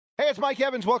it's Mike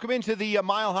Evans. Welcome into the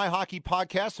Mile High Hockey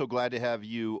Podcast. So glad to have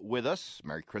you with us.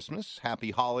 Merry Christmas.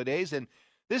 Happy holidays. And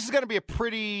this is going to be a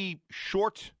pretty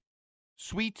short,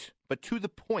 sweet, but to the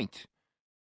point,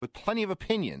 with plenty of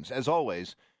opinions, as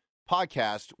always,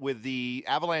 podcast with the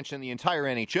Avalanche and the entire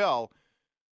NHL.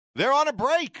 They're on a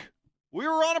break. We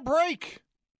were on a break.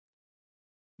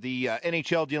 The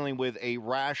NHL dealing with a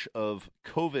rash of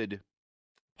COVID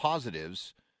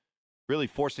positives, really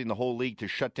forcing the whole league to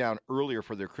shut down earlier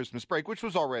for their Christmas break, which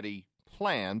was already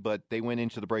planned, but they went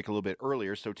into the break a little bit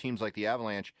earlier. So teams like the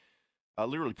Avalanche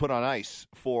literally put on ice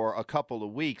for a couple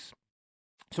of weeks.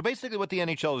 So basically what the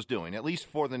NHL is doing, at least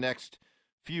for the next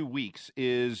few weeks,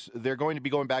 is they're going to be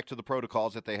going back to the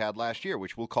protocols that they had last year,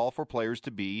 which will call for players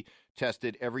to be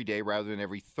tested every day rather than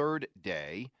every third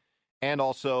day, and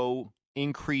also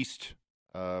increased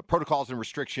protocols and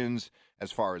restrictions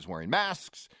as far as wearing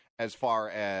masks, as far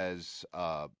as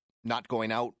not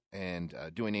going out and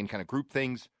doing any kind of group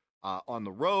things on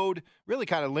the road, really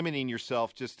kind of limiting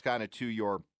yourself just kind of to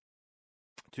your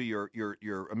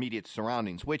immediate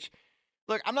surroundings, which,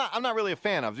 look, I'm not really a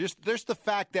fan of. There's the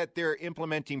fact that they're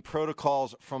implementing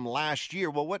protocols from last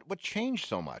year. Well, what changed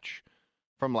so much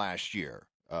from last year?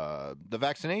 The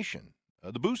vaccination,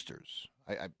 the boosters.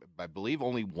 I believe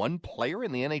only one player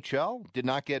in the NHL did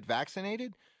not get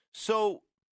vaccinated. So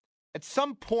at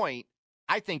some point,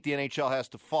 I think the NHL has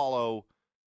to follow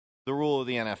the rule of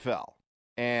the NFL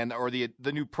or the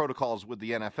new protocols with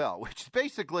the NFL, which is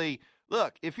basically,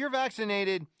 look, if you're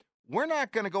vaccinated, we're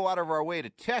not going to go out of our way to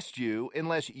test you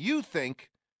unless you think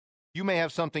you may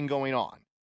have something going on.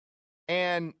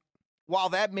 And while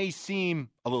that may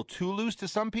seem a little too loose to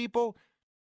some people,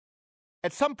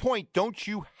 at some point, don't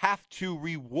you have to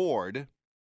reward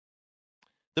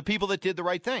the people that did the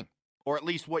right thing? Or at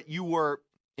least what you were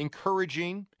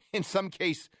encouraging, in some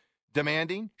case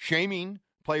demanding, shaming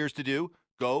players to do,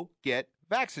 go get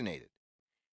vaccinated.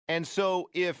 And so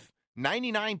if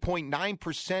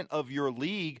 99.9% of your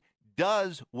league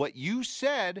does what you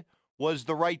said was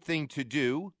the right thing to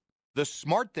do, the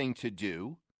smart thing to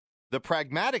do, the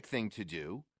pragmatic thing to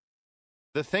do,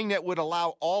 the thing that would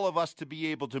allow all of us to be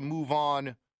able to move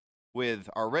on with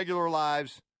our regular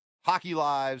lives, hockey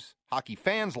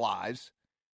fans' lives,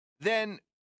 then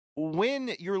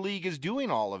when your league is doing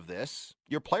all of this,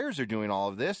 your players are doing all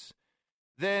of this,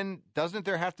 then doesn't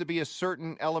there have to be a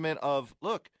certain element of,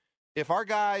 look, if our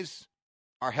guys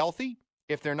are healthy,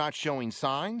 if they're not showing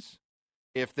signs,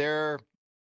 if they're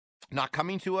not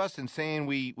coming to us and saying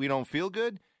we don't feel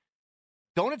good,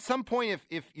 don't at some point,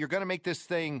 if you're going to make this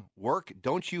thing work,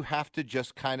 don't you have to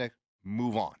just kind of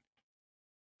move on?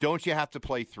 Don't you have to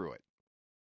play through it?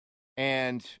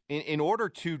 And in order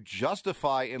to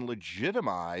justify and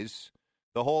legitimize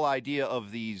the whole idea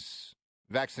of these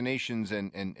vaccinations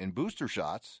and booster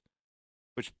shots,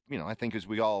 which, I think as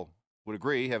we all would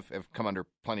agree, have come under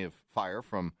plenty of fire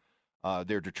from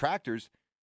their detractors,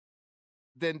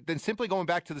 then simply going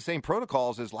back to the same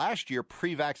protocols as last year,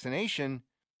 pre-vaccination,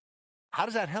 how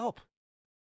does that help?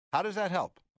 How does that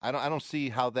help? I don't see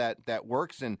how that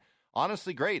works. And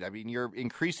honestly, great. I mean, you're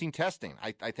increasing testing.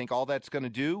 I think all that's going to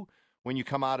do when you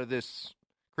come out of this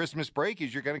Christmas break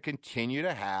is you're going to continue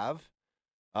to have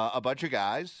a bunch of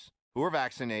guys who are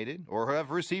vaccinated or who have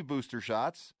received booster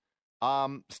shots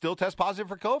still test positive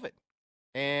for COVID.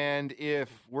 And if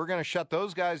we're going to shut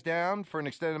those guys down for an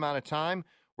extended amount of time,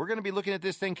 we're going to be looking at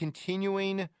this thing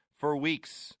continuing for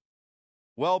weeks,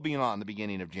 well beyond the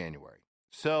beginning of January.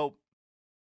 So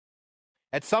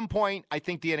at some point, I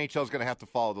think the NHL is going to have to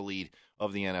follow the lead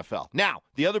of the NFL. Now,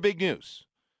 the other big news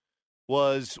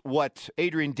was what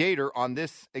Adrian Dater on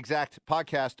this exact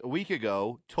podcast a week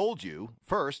ago told you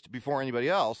first, before anybody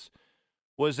else,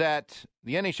 was that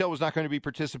the NHL was not going to be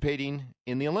participating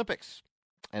in the Olympics.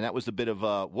 And that was a bit of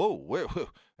a, whoa,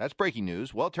 that's breaking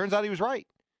news. Well, it turns out he was right.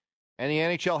 And the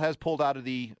NHL has pulled out of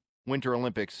the Winter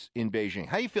Olympics in Beijing.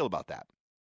 How do you feel about that?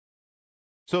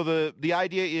 So the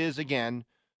idea is, again,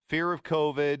 fear of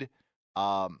COVID,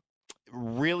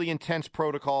 really intense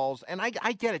protocols. And I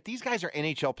get it. These guys are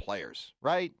NHL players,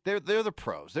 right? They're the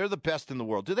pros. They're the best in the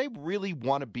world. Do they really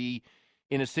want to be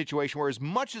in a situation where, as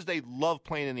much as they love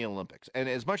playing in the Olympics and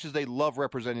as much as they love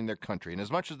representing their country and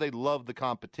as much as they love the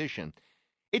competition,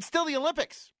 it's still the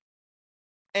Olympics.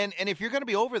 And if you're going to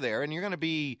be over there and you're going to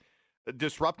be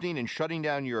disrupting and shutting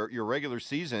down your regular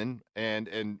season and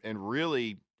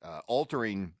really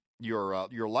altering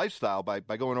your lifestyle by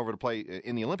going over to play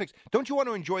in the Olympics, don't you want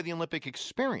to enjoy the Olympic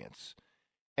experience?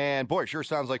 And boy, it sure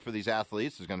sounds like for these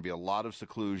athletes, there's going to be a lot of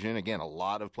seclusion. Again, a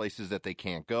lot of places that they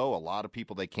can't go, a lot of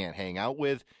people they can't hang out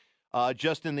with,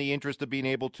 just in the interest of being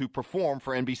able to perform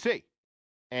for NBC.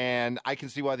 And I can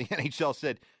see why the NHL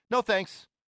said, No thanks.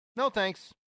 No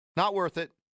thanks. Not worth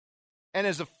it. And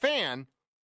as a fan,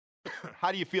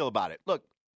 how do you feel about it? Look,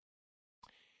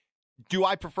 do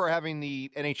I prefer having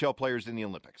the NHL players in the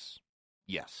Olympics?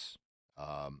 Yes.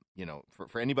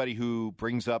 For anybody who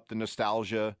brings up the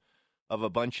nostalgia of a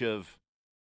bunch of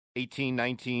 18,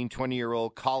 19,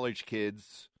 20-year-old college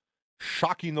kids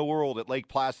shocking the world at Lake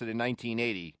Placid in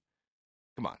 1980,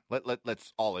 come on,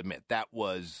 let's all admit that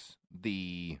was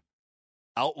the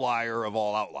outlier of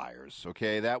all outliers,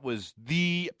 okay? That was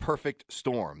the perfect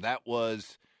storm. That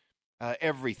was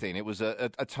everything. It was a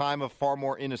time of far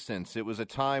more innocence. It was a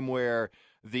time where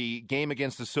the game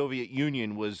against the Soviet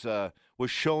Union was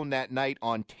shown that night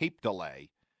on tape delay,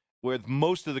 with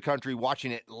most of the country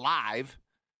watching it live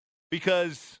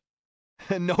because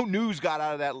no news got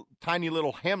out of that tiny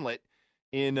little hamlet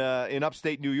in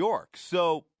upstate New York.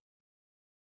 So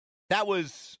that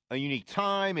was a unique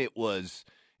time. It was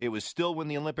still when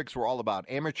the Olympics were all about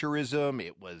amateurism.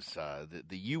 It was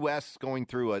the U.S. going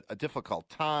through a difficult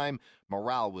time.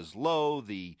 Morale was low.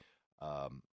 The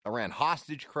Iran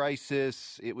hostage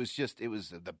crisis. It was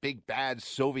the big bad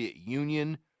Soviet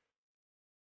Union.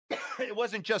 It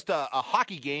wasn't just a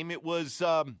hockey game. It was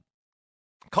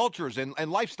cultures and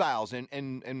lifestyles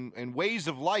and ways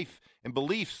of life and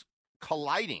beliefs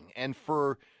colliding. And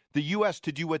for the U.S.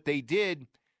 to do what they did,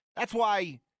 that's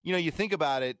why, you think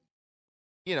about it,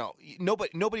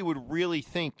 nobody would really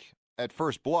think at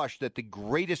first blush that the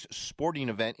greatest sporting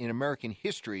event in American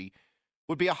history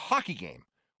would be a hockey game.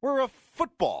 We're a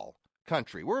football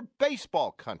country. We're a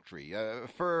baseball country.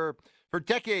 For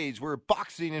decades, we're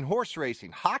boxing and horse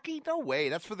racing. Hockey? No way.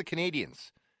 That's for the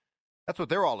Canadians. That's what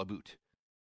they're all about.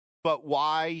 But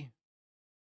why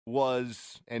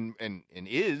was and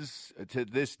is to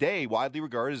this day widely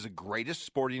regarded as the greatest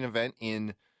sporting event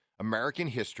in American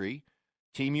history?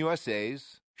 Team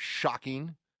USA's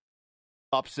shocking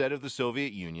upset of the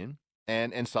Soviet Union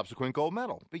and subsequent gold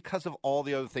medal because of all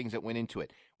the other things that went into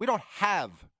it. We don't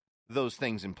have those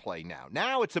things in play now.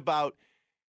 Now it's about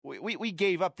we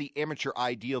gave up the amateur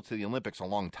ideal to the Olympics a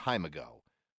long time ago.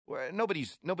 Where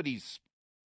nobody's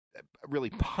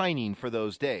really pining for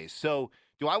those days. So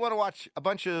do I want to watch a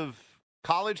bunch of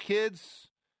college kids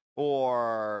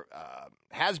or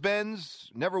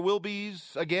has-beens,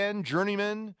 never-will-be's again,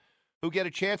 journeymen, who get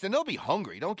a chance? And they'll be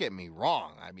hungry, don't get me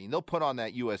wrong. I mean, they'll put on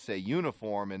that USA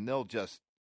uniform and they'll just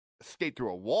skate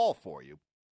through a wall for you.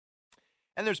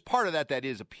 And there's part of that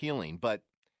is appealing, but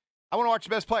I want to watch the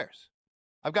best players.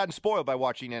 I've gotten spoiled by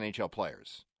watching NHL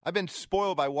players. I've been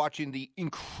spoiled by watching the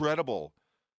incredible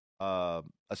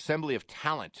assembly of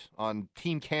talent on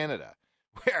Team Canada,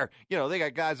 where, they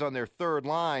got guys on their third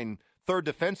line, third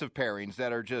defensive pairings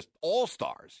that are just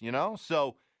all-stars,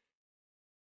 So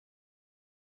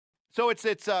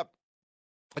it's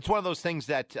one of those things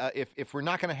that if we're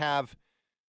not going to have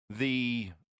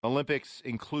the Olympics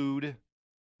include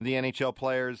the NHL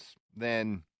players,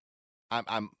 then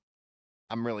I'm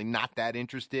really not that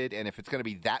interested. And if it's going to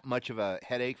be that much of a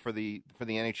headache for the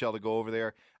NHL to go over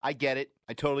there, I get it.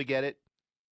 I totally get it,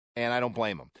 and I don't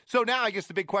blame them. So now I guess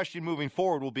the big question moving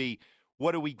forward will be,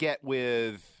 what do we get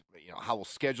with, how will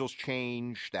schedules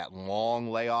change? That long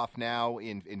layoff now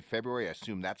in February, I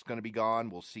assume that's going to be gone.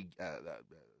 We'll see an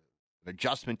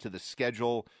adjustment to the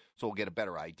schedule, so we'll get a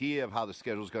better idea of how the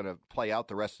schedule is going to play out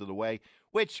the rest of the way,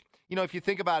 which, if you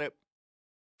think about it,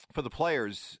 for the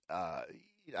players,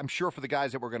 I'm sure for the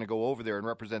guys that were going to go over there and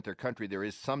represent their country, there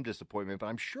is some disappointment, but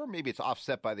I'm sure maybe it's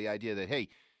offset by the idea that, hey,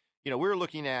 we're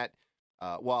looking at,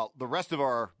 while the rest of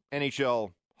our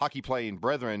NHL hockey playing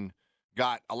brethren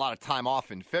got a lot of time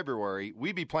off in February,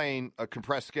 we'd be playing a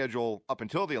compressed schedule up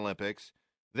until the Olympics.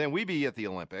 Then we'd be at the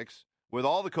Olympics with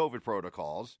all the COVID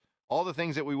protocols, all the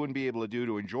things that we wouldn't be able to do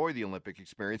to enjoy the Olympic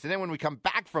experience. And then when we come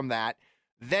back from that,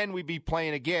 then we'd be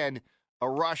playing again a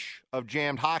rush of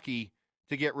jammed hockey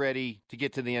to get ready to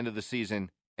get to the end of the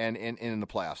season and in the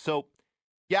playoffs. So,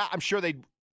 yeah, I'm sure they'd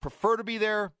prefer to be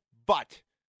there, but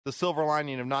the silver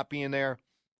lining of not being there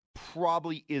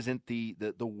probably isn't the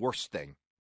worst thing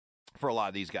for a lot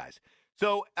of these guys.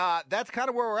 So that's kind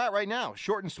of where we're at right now.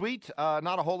 Short and sweet.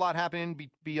 Not a whole lot happening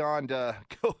beyond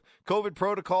COVID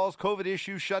protocols, COVID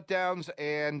issues, shutdowns,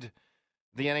 and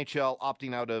the NHL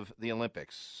opting out of the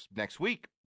Olympics. Next week,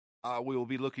 we will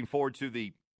be looking forward to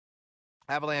the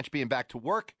Avalanche being back to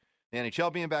work, the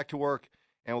NHL being back to work,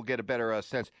 and we'll get a better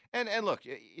sense. And look,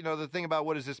 the thing about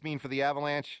what does this mean for the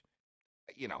Avalanche?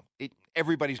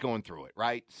 Everybody's going through it,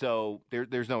 right? So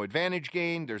there's no advantage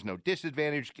gained. There's no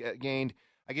disadvantage gained.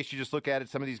 I guess you just look at it.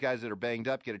 Some of these guys that are banged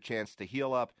up get a chance to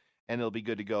heal up, and they'll be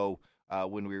good to go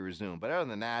when we resume. But other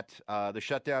than that, the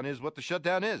shutdown is what the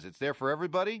shutdown is. It's there for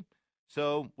everybody.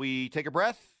 So we take a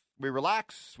breath, we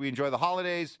relax, we enjoy the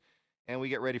holidays, and we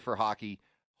get ready for hockey,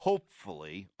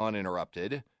 hopefully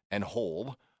uninterrupted and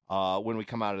whole when we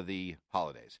come out of the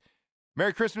holidays.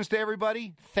 Merry Christmas to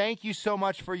everybody. Thank you so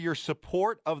much for your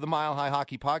support of the Mile High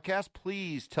Hockey Podcast.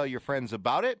 Please tell your friends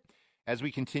about it as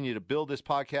we continue to build this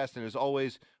podcast. And as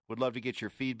always, would love to get your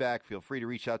feedback. Feel free to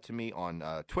reach out to me on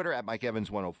Twitter at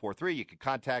MikeEvans1043. You can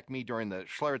contact me during the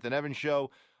Schlereth and Evans show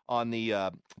on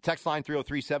the text line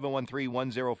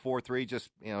 303-713-1043. Just,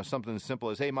 something as simple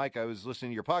as, hey, Mike, I was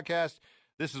listening to your podcast.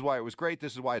 This is why it was great.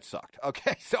 This is why it sucked.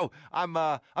 Okay, so I'm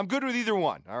good with either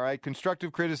one, all right?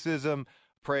 Constructive criticism,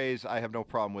 praise, I have no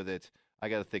problem with it. I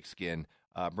got a thick skin.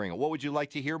 Bring it. What would you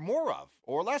like to hear more of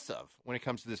or less of when it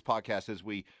comes to this podcast as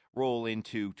we roll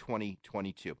into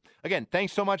 2022? Again,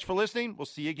 thanks so much for listening. We'll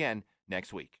see you again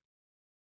next week.